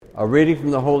A reading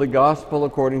from the Holy Gospel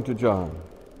according to John.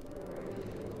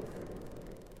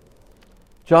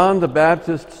 John the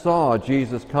Baptist saw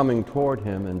Jesus coming toward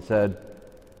him and said,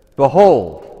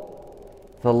 "Behold,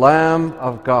 the Lamb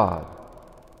of God,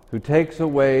 who takes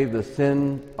away the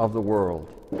sin of the world.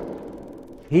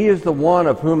 He is the one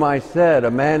of whom I said,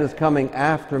 a man is coming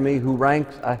after me who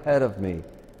ranks ahead of me,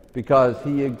 because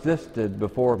he existed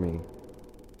before me.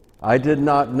 I did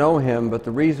not know him, but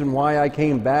the reason why I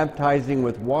came baptizing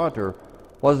with water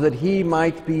was that he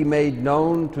might be made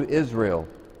known to Israel."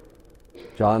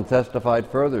 John testified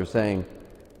further, saying,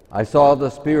 "I saw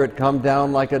the Spirit come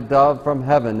down like a dove from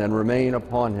heaven and remain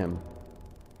upon him.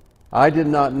 I did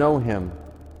not know him,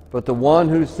 but the one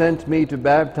who sent me to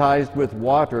baptize with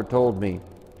water told me,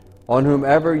 'On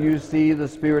whomever you see the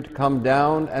Spirit come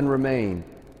down and remain,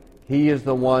 he is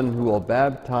the one who will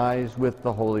baptize with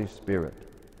the Holy Spirit.'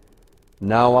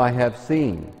 Now I have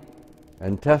seen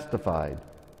and testified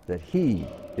that he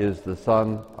is the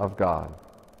Son of God."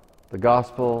 The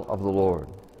Gospel of the Lord.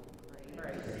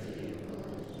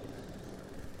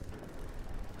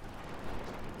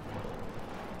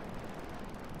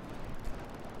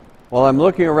 Well, I'm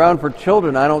looking around for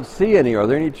children. I don't see any. Are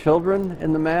there any children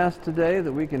in the Mass today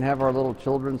that we can have our little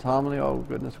children's homily? Oh,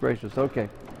 goodness gracious. Okay.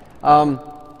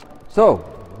 So,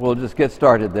 we'll just get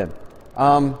started then.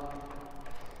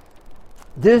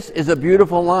 This is a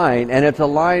beautiful line, and it's a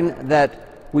line that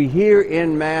we hear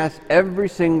in Mass every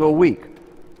single week.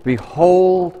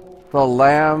 "Behold the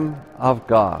Lamb of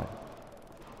God,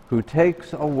 who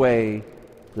takes away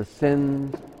the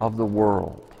sins of the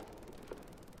world."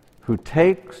 Who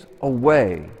takes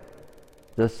away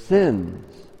the sins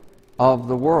of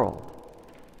the world.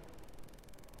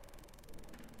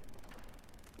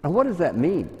 And what does that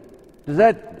mean? Does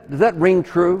that ring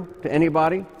true to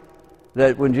anybody?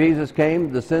 That when Jesus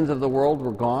came, the sins of the world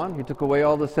were gone? He took away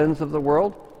all the sins of the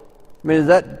world?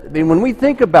 When we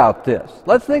think about this,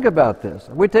 let's think about this.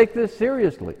 We take this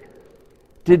seriously.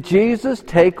 Did Jesus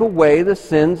take away the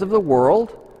sins of the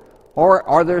world? Or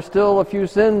are there still a few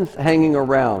sins hanging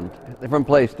around from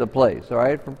place to place, all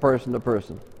right, from person to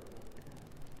person?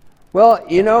 Well,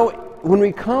 when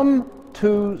we come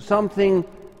to something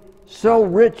so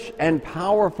rich and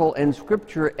powerful in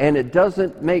Scripture and it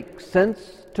doesn't make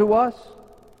sense to us,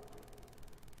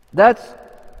 that's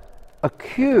a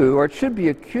cue, or it should be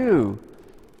a cue,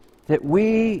 that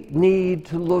we need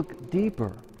to look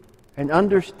deeper and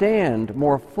understand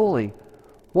more fully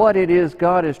what it is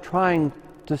God is trying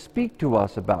to speak to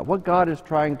us about, what God is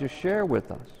trying to share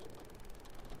with us.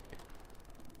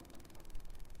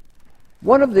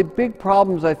 One of the big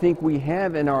problems I think we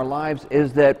have in our lives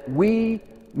is that we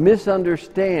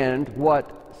misunderstand what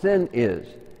sin is.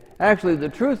 Actually, the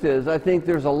truth is, I think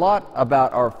there's a lot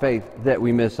about our faith that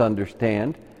we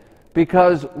misunderstand,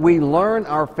 because we learn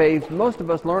our faith, most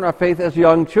of us learn our faith as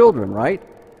young children, right?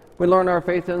 We learn our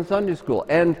faith in Sunday school.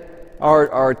 And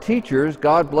our teachers,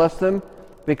 God bless them,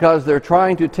 because they're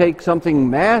trying to take something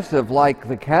massive like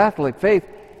the Catholic faith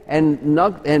and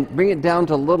bring it down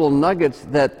to little nuggets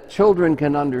that children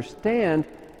can understand,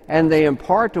 and they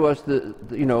impart to us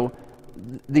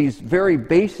these very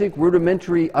basic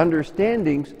rudimentary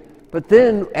understandings. But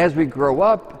then as we grow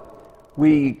up,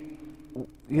 our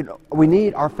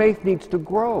faith needs to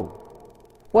grow.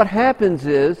 What happens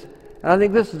is, and I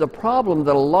think this is a problem,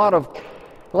 that a lot of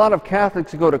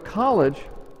Catholics go to college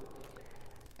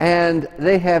and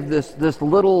they have this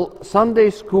little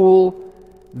Sunday school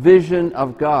vision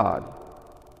of God.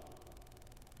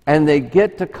 And they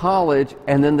get to college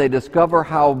and then they discover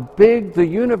how big the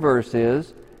universe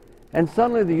is, and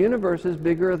suddenly the universe is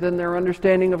bigger than their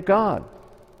understanding of God.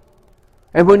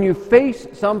 And when you face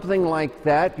something like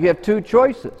that, you have two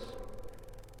choices.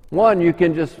 One, you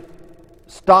can just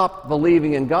stop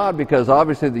believing in God because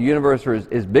obviously the universe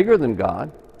is bigger than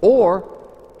God, or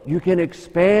you can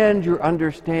expand your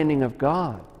understanding of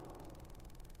God.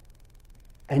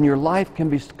 And your life can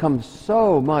become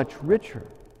so much richer.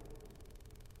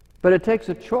 But it takes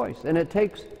a choice, and it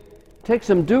takes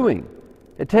some doing.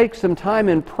 It takes some time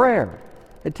in prayer.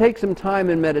 It takes some time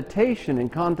in meditation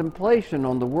and contemplation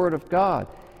on the Word of God.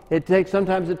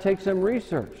 Sometimes it takes some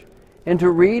research into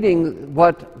reading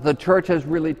what the Church has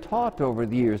really taught over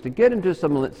the years, to get into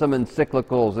some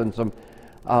encyclicals and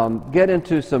get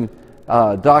into some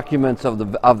documents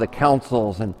of the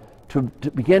councils, and to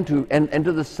begin to and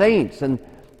to the saints, and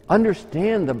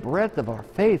understand the breadth of our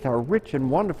faith, how rich and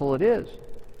wonderful it is.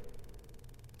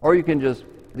 Or you can just,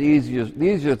 the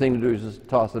easier thing to do is just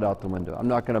toss it out the window. I'm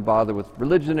not going to bother with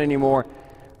religion anymore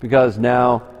because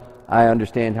now I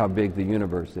understand how big the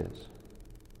universe is.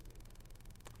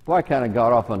 Well, I kind of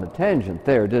got off on a tangent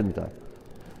there, didn't I?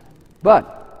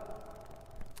 But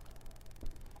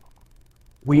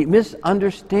we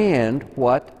misunderstand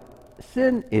what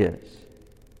sin is.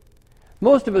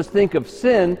 Most of us think of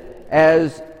sin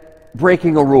as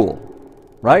breaking a rule,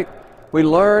 right? We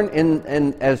learn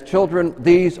as children,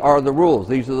 these are the rules.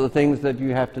 These are the things that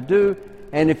you have to do.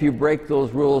 And if you break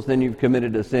those rules, then you've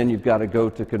committed a sin. You've got to go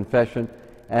to confession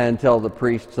and tell the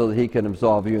priest so that he can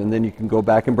absolve you, and then you can go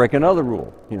back and break another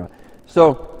rule.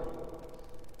 So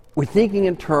we're thinking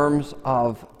in terms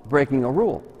of breaking a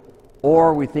rule,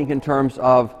 or we think in terms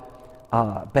of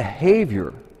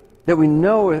behavior that we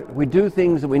know we do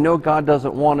things that we know God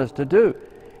doesn't want us to do,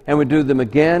 and we do them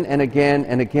again and again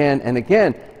and again and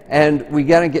again, and we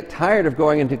gotta get tired of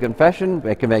going into confession,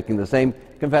 confessing the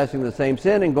same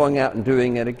sin, and going out and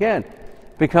doing it again,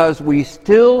 because we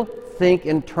still think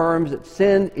in terms that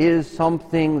sin is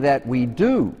something that we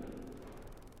do.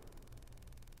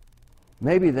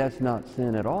 Maybe that's not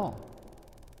sin at all.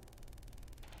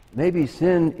 Maybe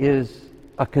sin is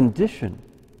a condition.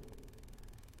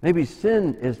 Maybe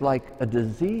sin is like a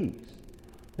disease.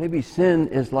 Maybe sin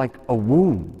is like a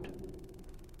wound,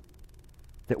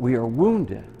 that we are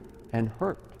wounded and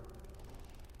hurt.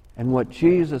 And what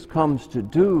Jesus comes to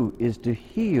do is to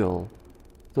heal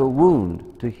the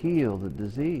wound, to heal the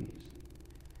disease.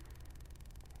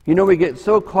 We get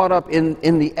so caught up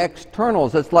in the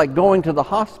externals. It's like going to the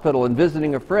hospital and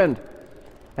visiting a friend,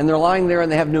 and they're lying there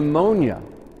and they have pneumonia.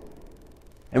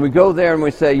 And we go there and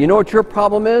we say, you know what your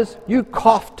problem is? You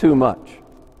cough too much.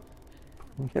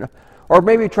 Or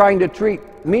maybe trying to treat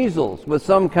measles with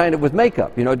with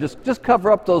makeup. Just cover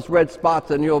up those red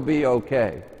spots and you'll be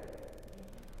okay.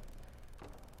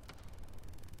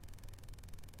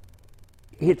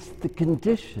 It's the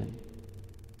condition.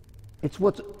 It's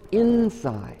what's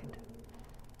inside.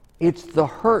 It's the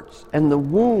hurts and the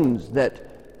wounds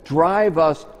that drive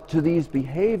us to these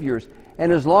behaviors.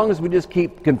 And as long as we just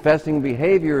keep confessing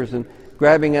behaviors and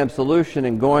grabbing absolution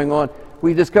and going on,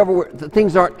 we discover that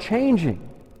things aren't changing.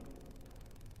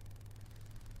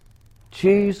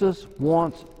 Jesus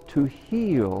wants to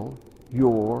heal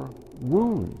your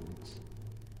wounds.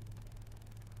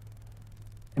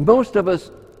 And most of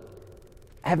us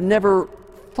have never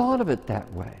thought of it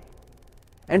that way.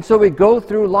 And so we go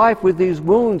through life with these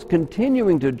wounds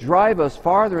continuing to drive us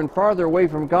farther and farther away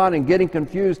from God, and getting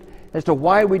confused as to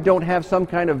why we don't have some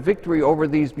kind of victory over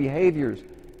these behaviors.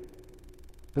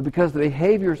 But because the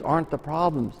behaviors aren't the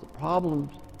problems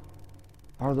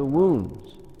are the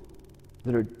wounds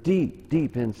that are deep,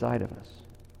 deep inside of us.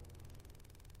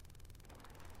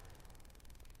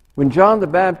 When John the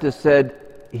Baptist said,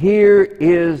 "Here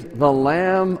is the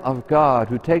Lamb of God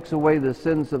who takes away the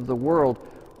sins of the world,"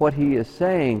 what he is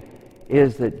saying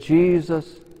is that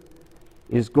Jesus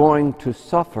is going to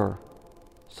suffer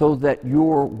so that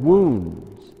your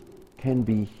wounds can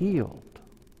be healed.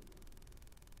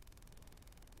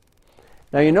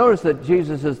 Now you notice that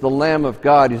Jesus is the Lamb of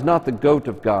God. He's not the goat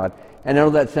of God. And I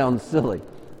know that sounds silly,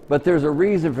 but there's a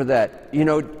reason for that.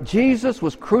 Jesus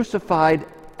was crucified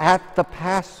at the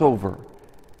Passover.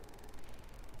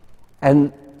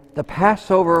 And the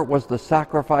Passover was the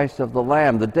sacrifice of the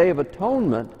lamb. The Day of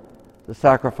Atonement, the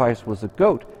sacrifice was a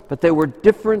goat. But they were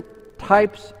different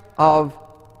types of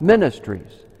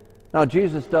ministries. Now,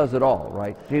 Jesus does it all,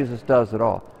 right? Jesus does it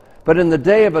all. But in the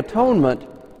Day of Atonement,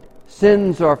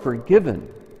 sins are forgiven.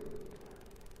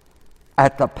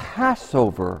 At the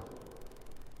Passover,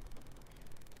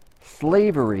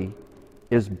 slavery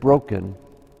is broken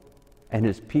and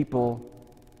his people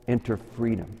enter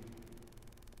freedom.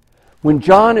 When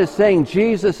John is saying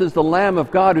Jesus is the Lamb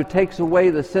of God who takes away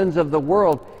the sins of the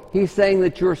world, he's saying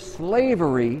that your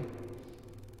slavery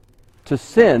to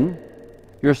sin,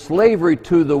 your slavery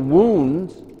to the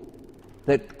wounds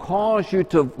that cause you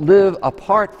to live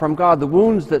apart from God, the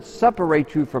wounds that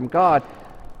separate you from God,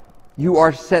 you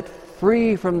are set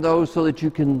free from those so that you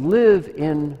can live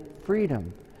in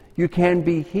freedom. You can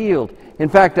be healed. In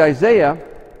fact, Isaiah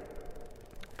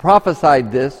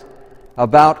prophesied this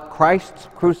about Christ's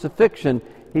crucifixion.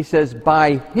 He says,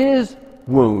 by his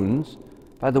wounds,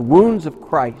 by the wounds of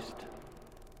Christ,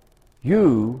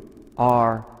 you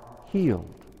are healed.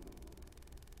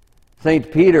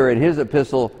 St. Peter in his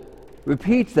epistle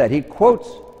repeats that. He quotes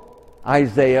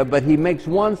Isaiah, but he makes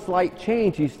one slight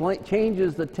change. He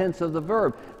changes the tense of the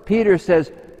verb. Peter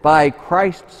says, by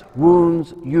Christ's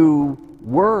wounds you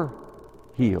were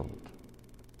healed.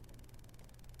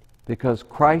 Because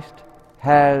Christ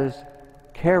has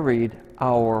carried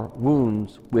our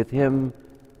wounds with him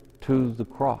to the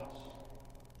cross.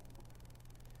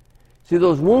 See,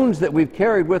 those wounds that we've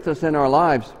carried with us in our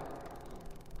lives,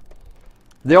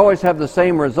 they always have the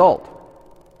same result,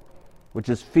 which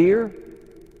is fear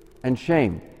and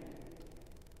shame.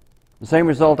 The same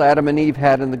result Adam and Eve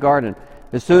had in the garden.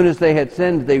 As soon as they had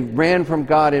sinned, they ran from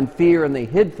God in fear and they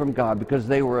hid from God because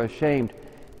they were ashamed.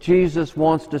 Jesus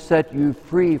wants to set you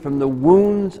free from the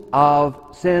wounds of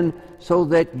sin so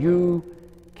that you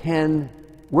can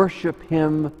worship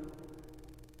Him,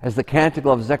 as the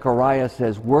Canticle of Zechariah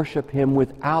says, worship Him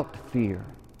without fear.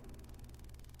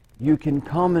 You can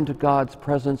come into God's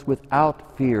presence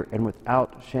without fear and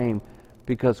without shame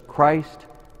because Christ,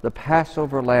 the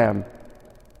Passover Lamb,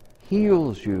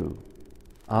 heals you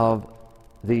of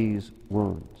these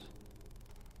wounds.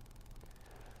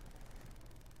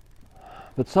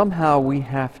 But somehow we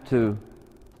have to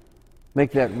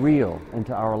make that real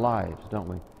into our lives, don't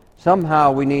we?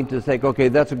 Somehow we need to say, okay,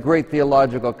 that's a great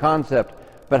theological concept,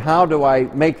 but how do I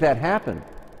make that happen?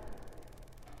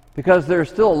 Because there are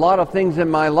still a lot of things in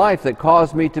my life that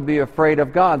cause me to be afraid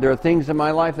of God. There are things in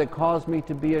my life that cause me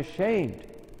to be ashamed.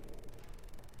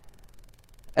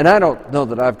 And I don't know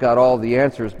that I've got all the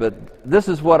answers, but this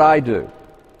is what I do.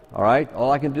 All right?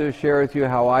 All I can do is share with you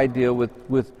how I deal with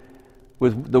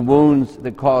the wounds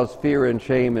that cause fear and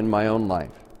shame in my own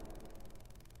life.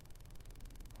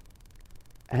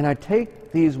 And I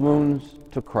take these wounds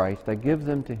to Christ. I give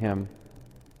them to Him.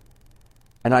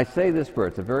 And I say this prayer.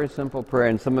 It's a very simple prayer,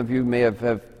 and some of you may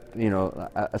have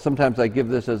sometimes I give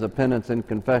this as a penance and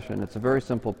confession. It's a very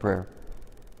simple prayer.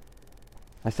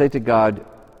 I say to God,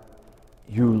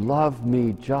 You love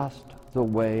me just the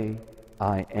way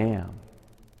I am.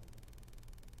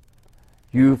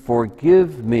 You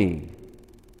forgive me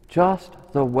just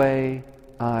the way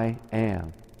I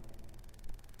am.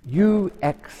 You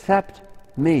accept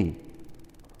me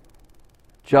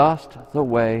just the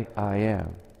way I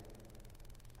am.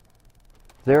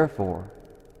 Therefore,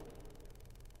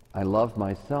 I love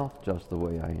myself just the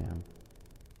way I am.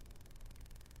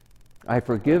 I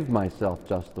forgive myself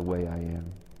just the way I am.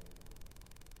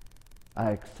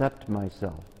 I accept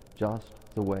myself just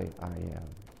the way I am.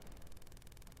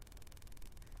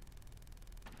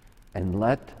 And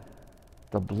let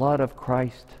the blood of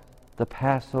Christ, the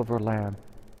Passover Lamb,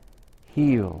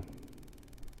 heal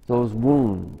those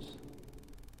wounds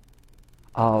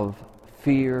of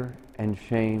fear and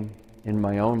shame in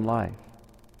my own life.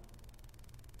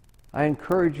 I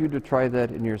encourage you to try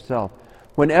that in yourself.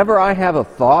 Whenever I have a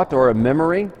thought or a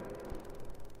memory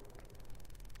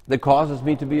that causes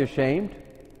me to be ashamed,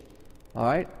 all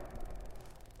right?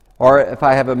 Or if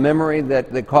I have a memory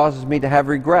that causes me to have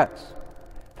regrets,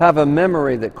 if I have a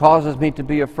memory that causes me to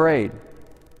be afraid,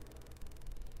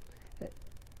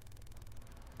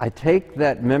 I take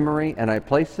that memory and I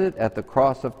place it at the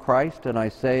cross of Christ and I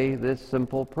say this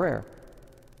simple prayer.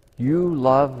 You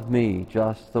love me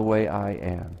just the way I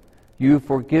am. You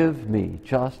forgive me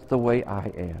just the way I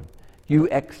am. You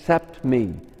accept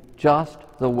me just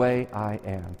the way I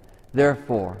am.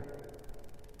 Therefore,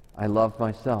 I love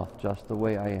myself just the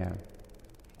way I am.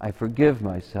 I forgive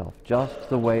myself just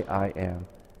the way I am.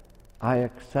 I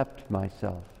accept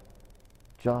myself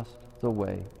just the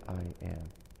way I am.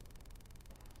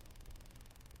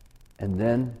 And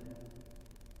then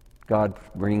God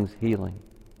brings healing.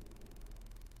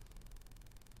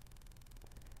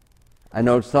 I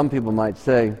know some people might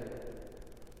say,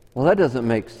 well, that doesn't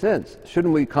make sense.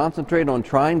 Shouldn't we concentrate on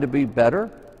trying to be better?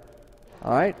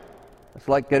 All right? It's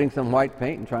like getting some white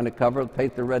paint and trying to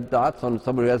paint the red dots on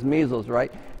somebody who has measles,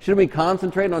 right? Shouldn't we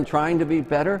concentrate on trying to be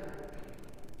better?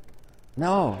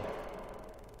 No.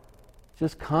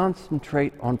 Just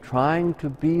concentrate on trying to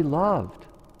be loved.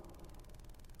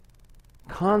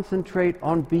 Concentrate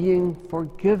on being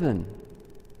forgiven.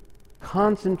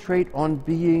 Concentrate on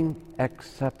being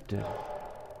accepted.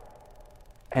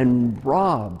 And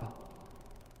rob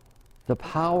the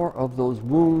power of those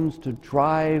wounds to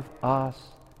drive us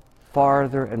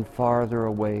farther and farther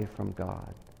away from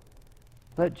God.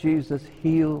 Let Jesus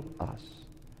heal us.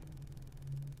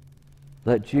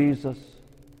 Let Jesus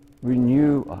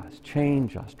renew us,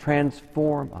 change us,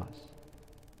 transform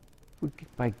us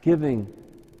by giving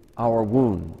our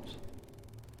wounds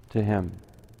to Him.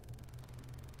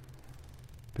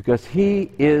 Because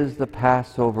He is the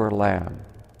Passover Lamb.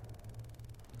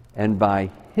 And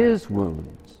by His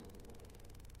wounds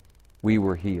we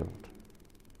were healed.